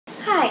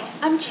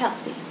I'm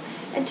Chelsea,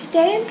 and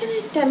today I'm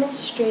going to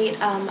demonstrate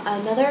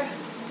another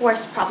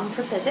force problem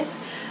for physics,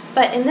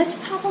 but in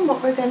this problem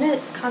what we're going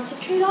to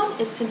concentrate on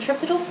is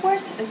centripetal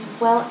force as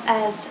well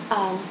as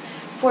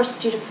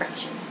force due to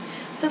friction.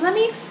 So let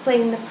me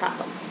explain the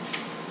problem.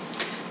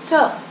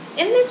 So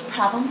in this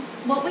problem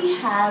what we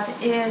have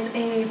is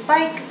a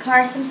bike, a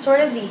car, some sort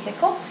of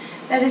vehicle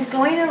that is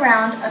going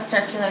around a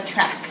circular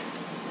track.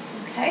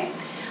 Okay?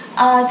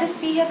 This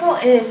vehicle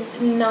is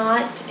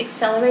not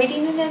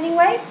accelerating in any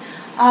way.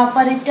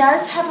 But it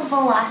does have a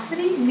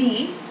velocity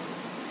v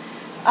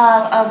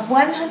of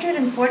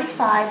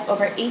 145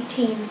 over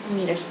 18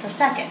 meters per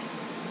second.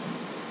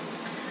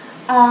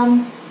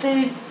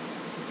 The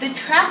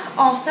track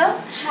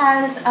also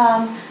has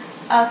a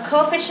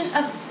coefficient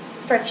of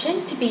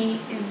friction to be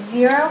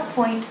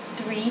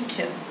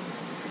 0.32.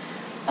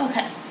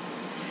 Okay,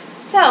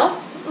 so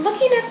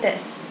looking at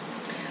this,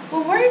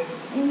 when we're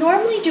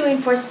normally doing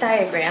force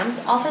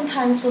diagrams,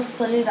 oftentimes we'll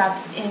split it up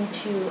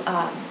into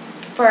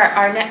for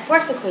our net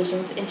force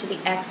equations into the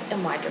x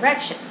and y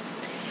direction.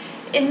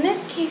 In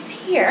this case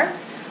here,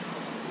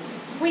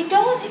 we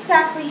don't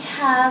exactly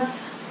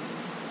have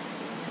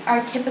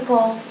our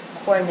typical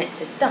coordinate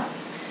system.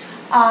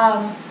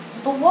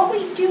 But what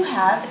we do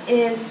have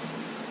is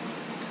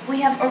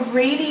we have a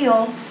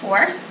radial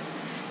force,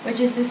 which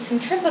is the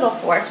centripetal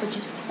force, which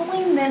is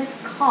pulling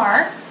this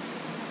car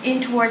in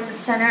towards the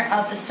center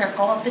of the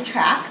circle of the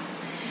track.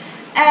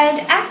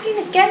 And acting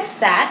against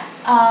that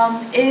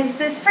is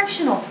this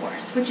frictional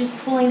force, which is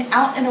pulling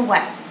out and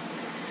away.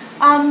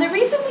 The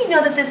reason we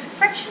know that this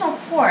frictional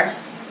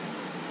force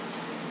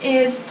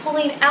is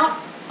pulling out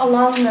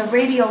along the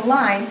radial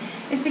line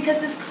is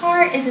because this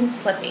car isn't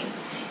slipping.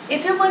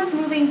 If it was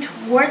moving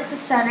towards the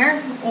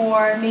center,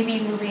 or maybe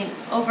moving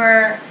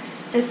over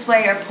this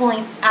way or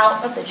pulling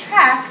out of the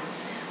track,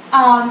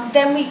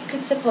 then we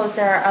could suppose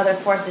there are other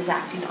forces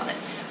acting on it.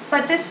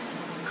 But this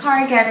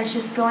car again is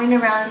just going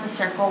around in the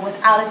circle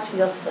without its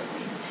wheels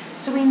slipping.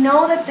 So we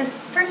know that this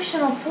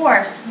frictional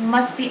force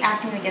must be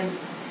acting against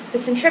the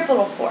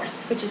centripetal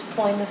force, which is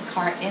pulling this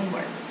car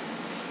inwards.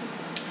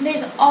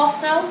 There's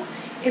also,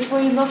 if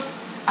we look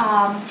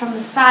from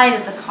the side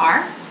of the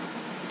car,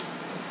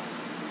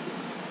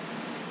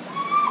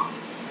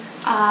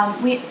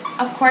 we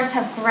of course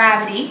have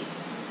gravity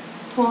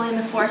pulling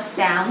the force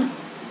down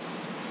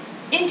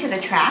into the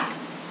track,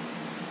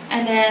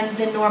 and then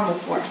the normal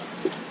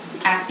force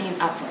acting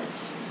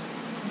upwards.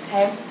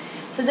 Okay,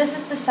 so this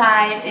is the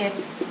side if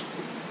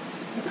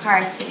the car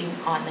is sitting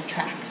on the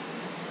track.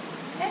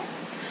 Okay,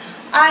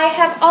 I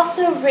have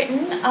also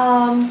written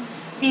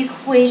the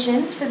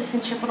equations for the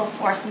centripetal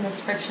force and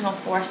this frictional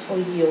force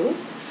we'll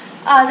use.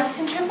 The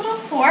centripetal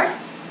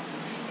force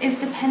is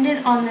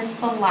dependent on this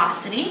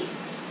velocity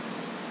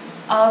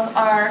of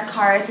our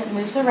car as it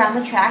moves around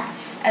the track,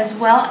 as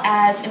well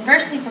as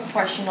inversely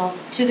proportional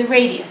to the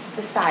radius,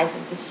 the size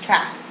of this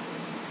track.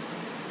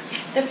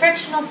 The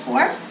frictional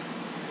force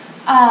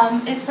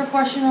is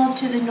proportional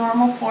to the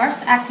normal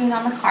force acting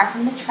on the car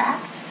from the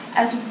track,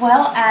 as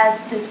well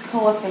as this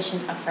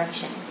coefficient of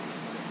friction.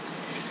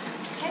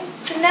 Okay,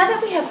 so now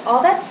that we have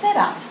all that set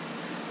up,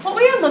 what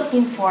we are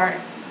looking for,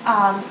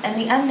 and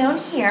the unknown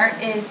here,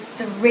 is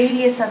the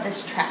radius of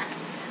this track.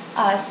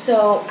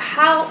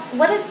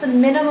 What is the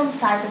minimum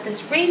size that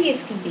this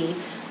radius can be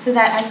so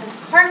that as this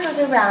car goes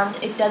around,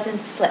 it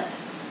doesn't slip?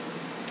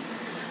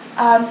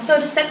 So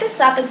to set this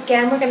up,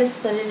 again, we're going to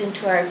split it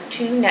into our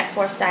two net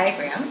force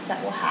diagrams that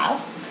we'll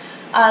have.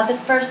 The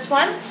first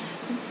one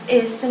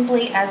is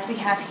simply as we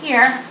have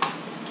here,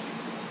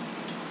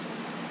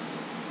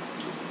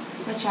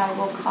 which I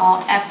will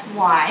call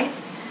Fy,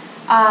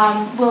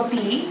 will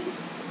be,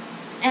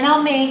 and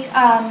I'll make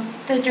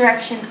the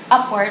direction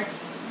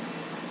upwards,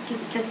 so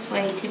this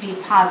way to be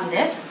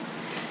positive.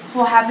 So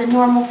we'll have the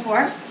normal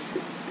force,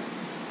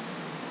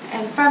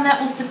 and from that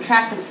we'll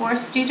subtract the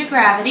force due to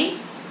gravity,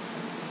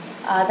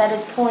 that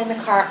is pulling the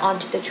car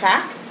onto the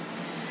track,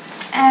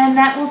 and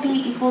that will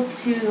be equal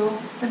to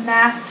the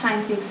mass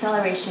times the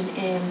acceleration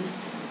in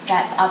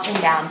that up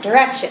and down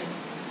direction.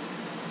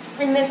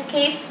 In this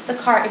case, the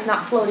car is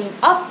not floating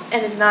up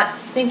and is not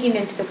sinking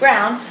into the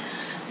ground,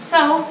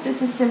 so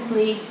this is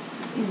simply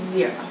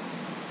 0.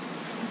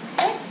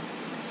 Okay?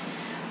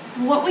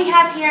 What we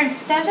have here,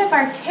 instead of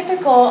our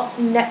typical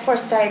net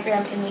force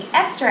diagram in the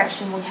x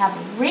direction, we have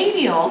a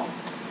radial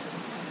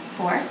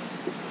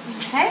force.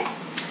 Okay?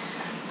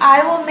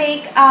 I will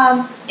make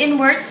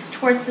inwards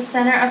towards the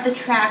center of the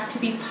track to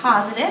be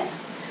positive.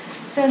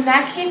 So in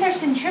that case, our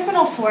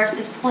centripetal force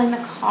is pulling the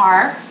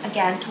car,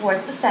 again,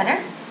 towards the center.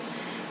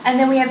 And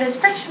then we have this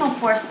frictional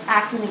force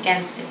acting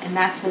against it, and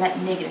that's where that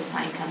negative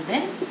sign comes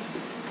in.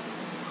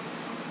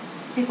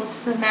 It's equal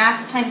to the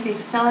mass times the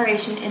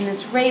acceleration in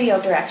this radial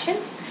direction.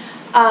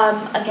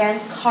 Again,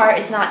 car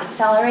is not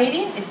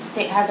accelerating,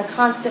 it has a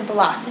constant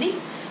velocity,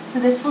 so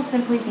this will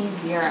simply be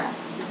 0.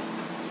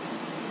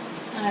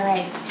 All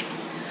right.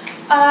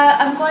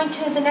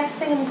 The next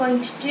thing I'm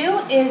going to do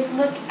is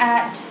look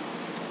at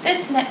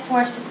this net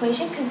force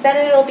equation, because then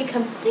it'll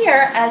become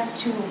clear as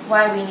to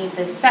why we need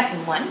this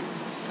second one.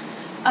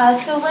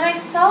 So when I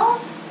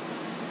solve,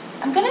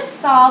 I'm going to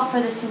solve for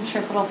the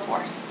centripetal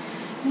force.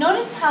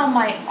 Notice how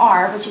my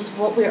R, which is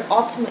what we're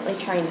ultimately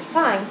trying to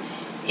find,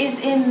 is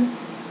in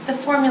the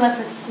formula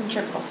for the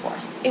centripetal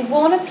force. It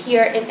won't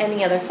appear in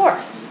any other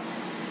force.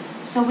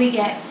 So we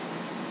get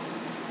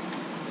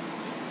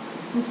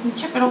the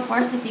centripetal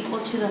force is equal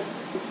to the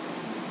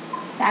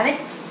static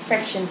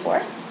friction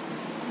force.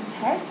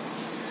 Okay.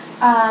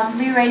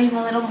 Rewriting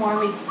a little more,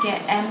 we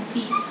get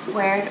mv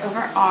squared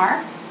over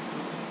r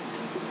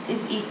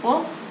is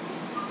equal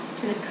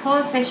to the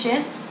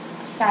coefficient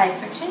of static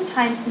friction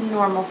times the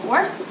normal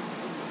force.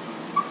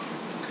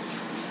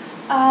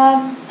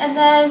 And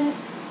then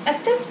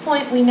at this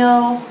point we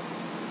know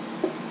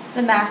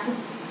the mass of,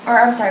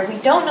 we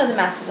don't know the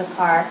mass of the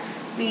car.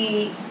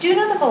 We do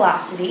know the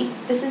velocity.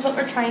 This is what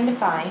we're trying to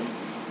find.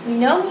 We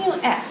know mu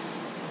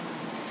s.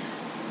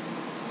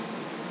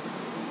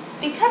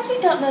 Because we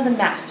don't know the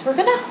mass, we're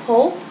going to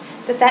hope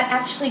that that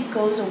actually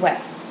goes away.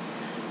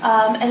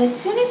 And as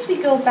soon as we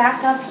go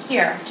back up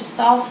here to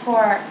solve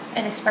for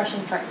an expression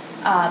for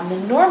the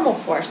normal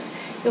force,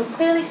 you'll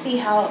clearly see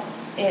how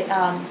it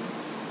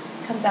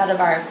comes out of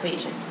our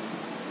equation.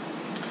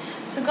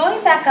 So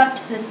going back up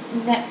to this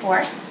net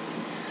force,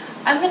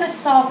 I'm going to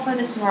solve for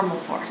this normal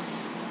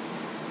force.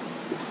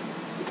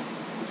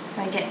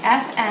 So I get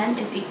Fn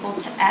is equal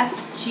to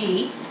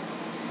Fg,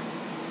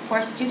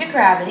 force due to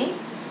gravity.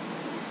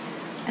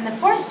 And the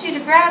force due to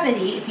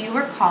gravity, if you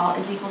recall,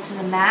 is equal to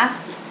the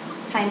mass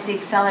times the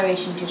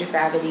acceleration due to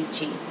gravity,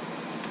 g.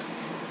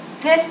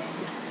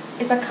 This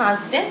is a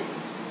constant.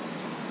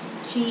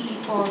 G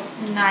equals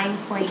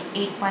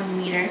 9.81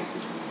 meters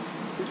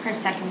per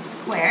second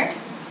squared.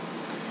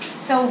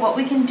 So what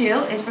we can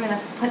do is we're going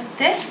to put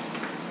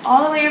this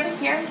all the way over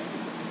here,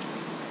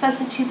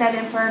 substitute that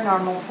in for our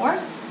normal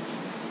force,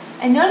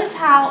 and notice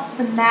how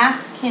the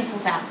mass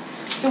cancels out.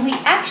 So we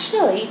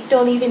actually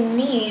don't even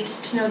need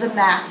to know the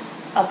mass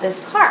of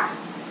this car.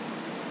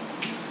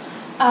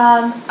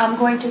 I'm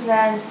going to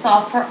then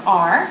solve for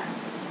r.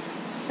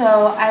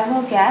 So I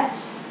will get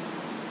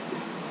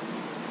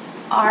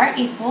r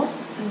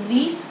equals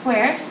v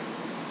squared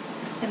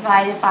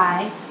divided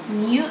by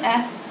mu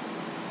s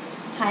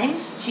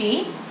times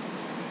g.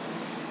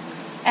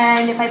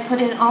 And if I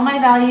put in all my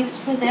values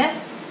for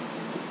this,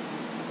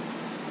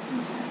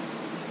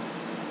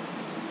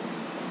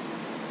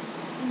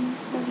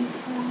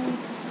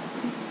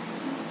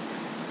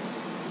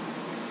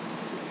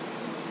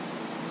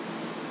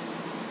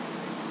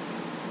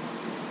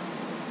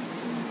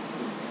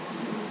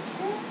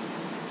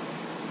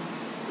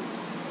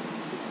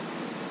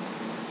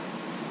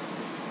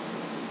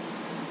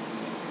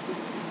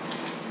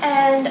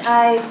 and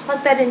I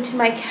plug that into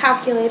my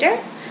calculator,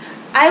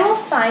 I will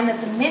find that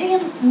the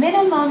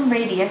minimum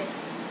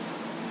radius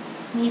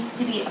needs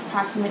to be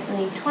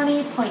approximately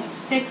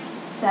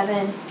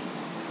 20.67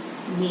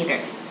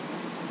 meters.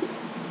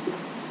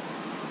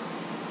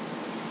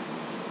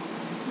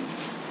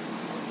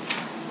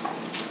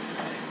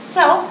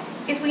 So,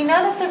 if we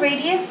know that the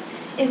radius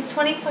is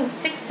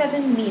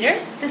 20.67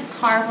 meters, this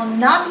car will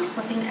not be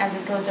slipping as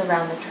it goes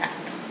around the track.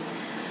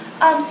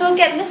 So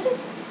again, this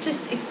is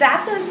just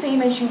exactly the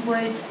same as you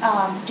would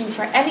do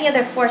for any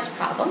other force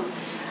problem.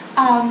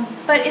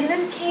 But in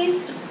this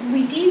case,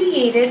 we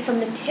deviated from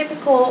the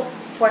typical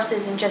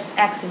forces in just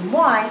x and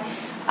y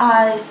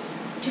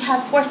to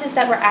have forces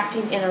that were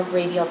acting in a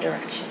radial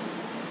direction.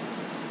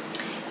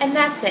 And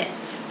that's it.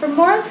 For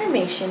more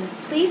information,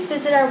 please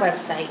visit our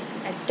website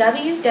at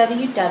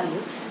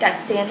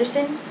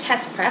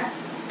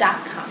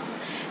www.sandersontestprep.com.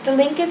 The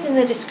link is in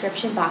the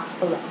description box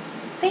below.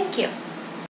 Thank you.